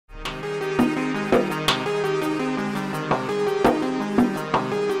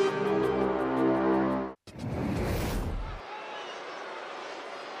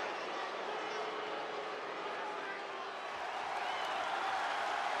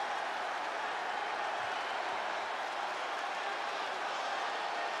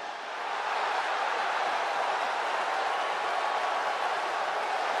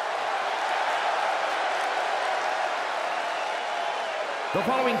The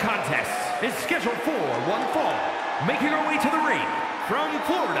following contest is scheduled for one fall. Making her way to the ring from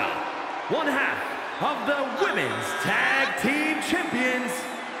Florida, one half of the Women's Tag Team Champions,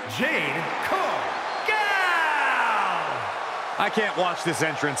 Jade Cargill. I can't watch this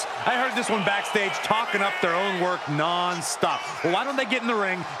entrance. I heard this one backstage talking up their own work non-stop. Well, why don't they get in the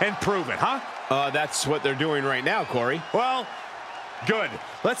ring and prove it, huh? That's what they're doing right now, Corey. Well, good.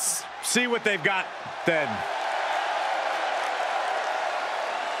 Let's see what they've got then.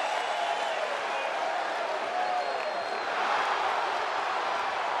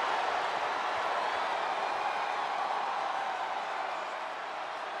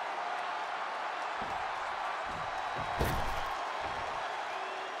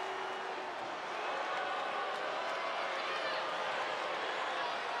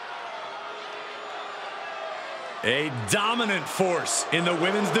 A dominant force in the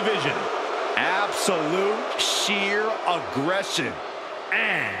women's division. Absolute sheer aggression.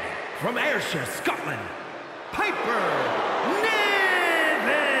 And from Ayrshire, Scotland, Piper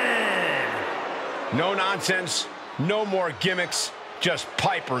Niven. No nonsense, no more gimmicks, just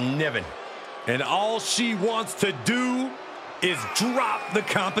Piper Niven. And all she wants to do is drop the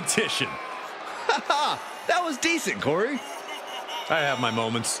competition. That was decent, Corey. I have my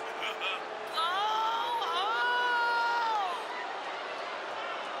moments.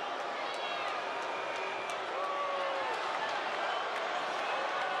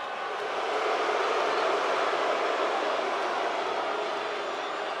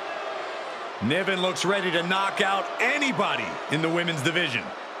 Niven looks ready to knock out anybody in the women's division.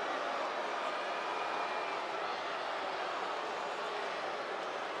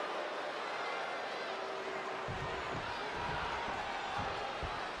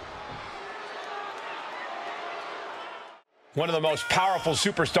 One of the most powerful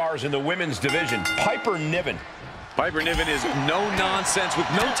superstars in the women's division, Piper Niven. Piper Niven is no nonsense with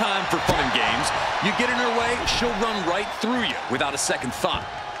no time for fun and games. You get in her way, she'll run right through you without a second thought.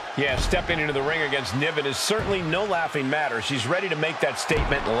 Yeah, stepping into the ring against Niven is certainly no laughing matter. She's ready to make that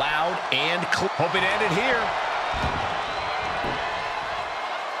statement loud and clear. Hoping to end it here.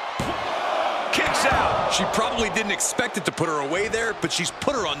 Kicks out. She probably didn't expect it to put her away there, but she's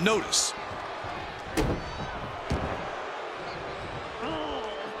put her on notice.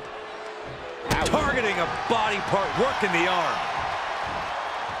 Targeting a body part, working the arm.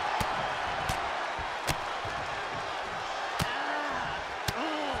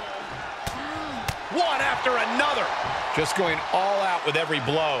 One after another. Just going all out with every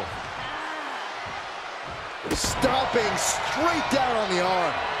blow. Stomping straight down on the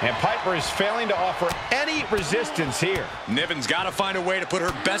arm. And Piper is failing to offer any resistance here. Niven's got to find a way to put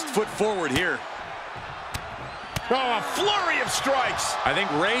her best foot forward here. Oh, a flurry of strikes. I think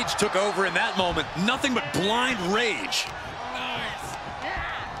rage took over in that moment. Nothing but blind rage.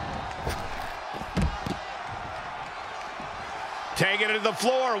 Taking it to the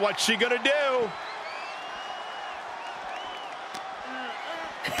floor. What's she gonna do?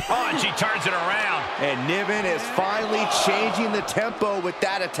 Oh, and she turns it around. And Niven is finally changing the tempo with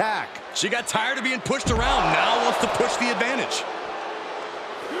that attack. She got tired of being pushed around. Now wants to push the advantage.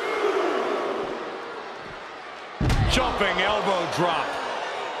 Jumping elbow drop.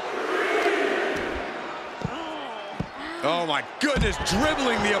 Oh my goodness,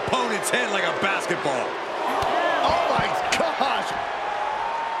 dribbling the opponent's head like a basketball. Oh my gosh!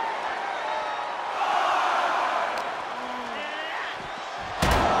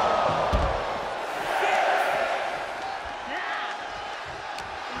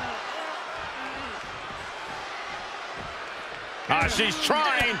 She's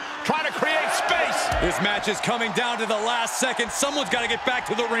trying to create space. This match is coming down to the last second. Someone's got to get back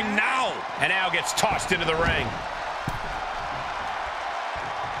to the ring now. And now gets tossed into the ring.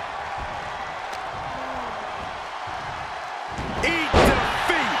 Eat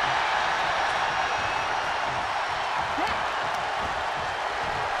defeat.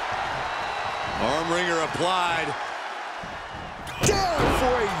 Arm wringer applied. Down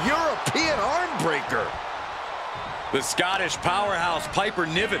for a European arm breaker. The Scottish powerhouse, Piper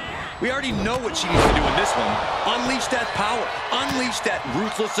Niven. We already know what she needs to do in this one. Unleash that power. Unleash that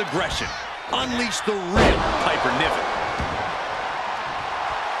ruthless aggression. Unleash the real Piper Niven.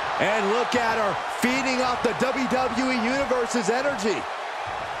 And look at her, feeding off the WWE Universe's energy.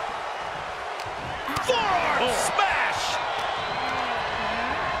 Forearm smash!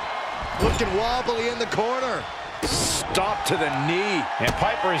 Looking wobbly in the corner. Stop to the knee. And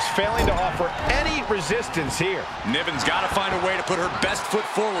Piper is failing to offer any resistance here. Niven's got to find a way to put her best foot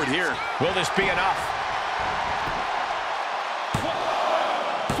forward here. Will this be enough?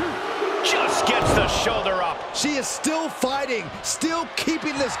 Just gets Puts the shoulder up. She is still fighting, still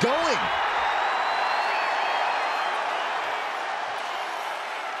keeping this going.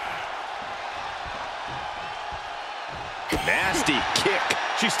 Nasty kick.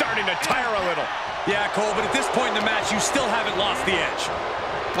 She's starting to tire a little. Yeah, Cole, but at this point in the match, you still haven't lost the edge.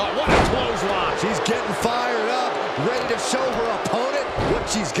 Oh, what a clothesline. She's getting fired up, ready to show her opponent what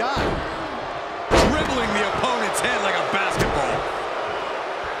she's got. Dribbling the opponent's head like a basketball.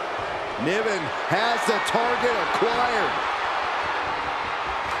 Niven has the target acquired.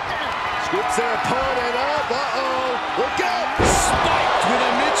 Scoops their opponent up. Uh-oh. Look out. Spiked with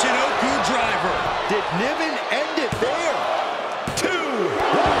a Michinoku driver. Did Niven end it there?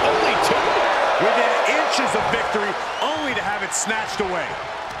 Only two. Within inches of victory, only to have it snatched away.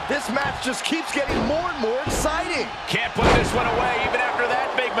 This match just keeps getting more and more exciting. Can't put this one away even after that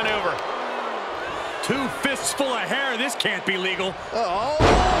big maneuver. 2 fists full of hair. This can't be legal. Oh.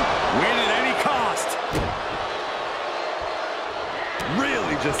 Win at any cost.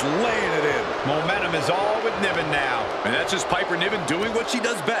 Really just laying it in. Momentum is all with Niven now. And that's just Piper Niven doing what she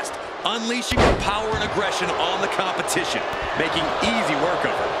does best, unleashing her power and aggression on the competition, making easy work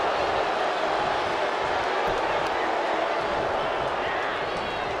of her.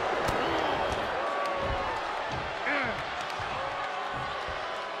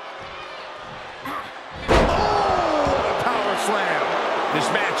 This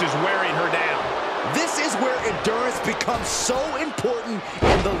match is wearing her down. This is where endurance becomes so important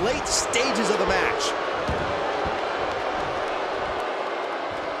in the late stages of the match.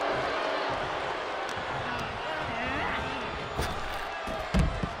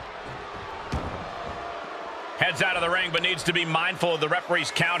 Heads out of the ring, but needs to be mindful of the referee's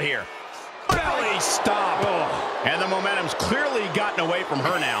count here. Belly stop. Oh. And the momentum's clearly gotten away from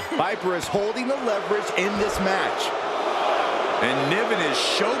her now. Piper is holding the leverage in this match. And Niven is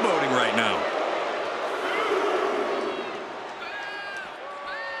showboating right now.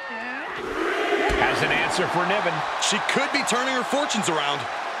 Has an answer for Niven. She could be turning her fortunes around.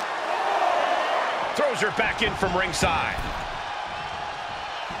 Throws her back in from ringside.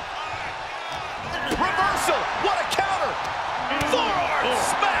 Reversal! What a counter! Forearm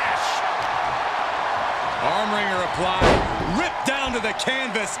smash! Arm wringer applied. Ripped down to the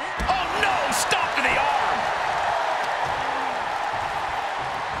canvas. Oh no! Stop to the arm!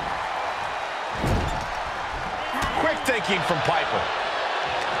 Quick thinking from Piper.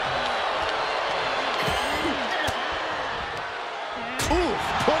 Ooh,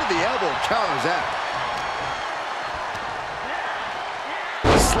 point of the elbow counters that.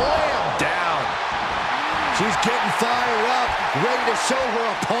 Slam down. She's getting fired up, ready to show her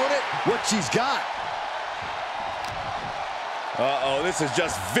opponent what she's got. Uh-oh, this is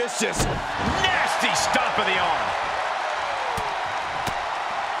just vicious. Nasty stomp of the arm.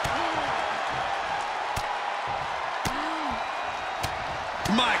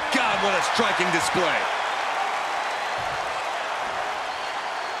 My God, what a striking display.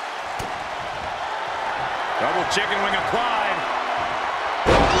 Double chicken wing applied.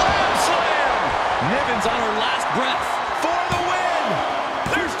 Slam slam! Niven's on her last breath. For the win!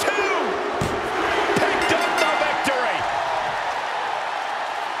 There's two! Picked up the victory!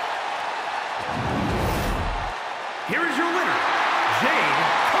 Here is your winner, Jade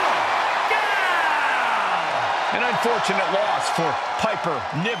Cargill. An unfortunate loss for Piper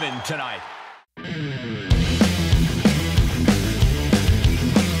Niven tonight.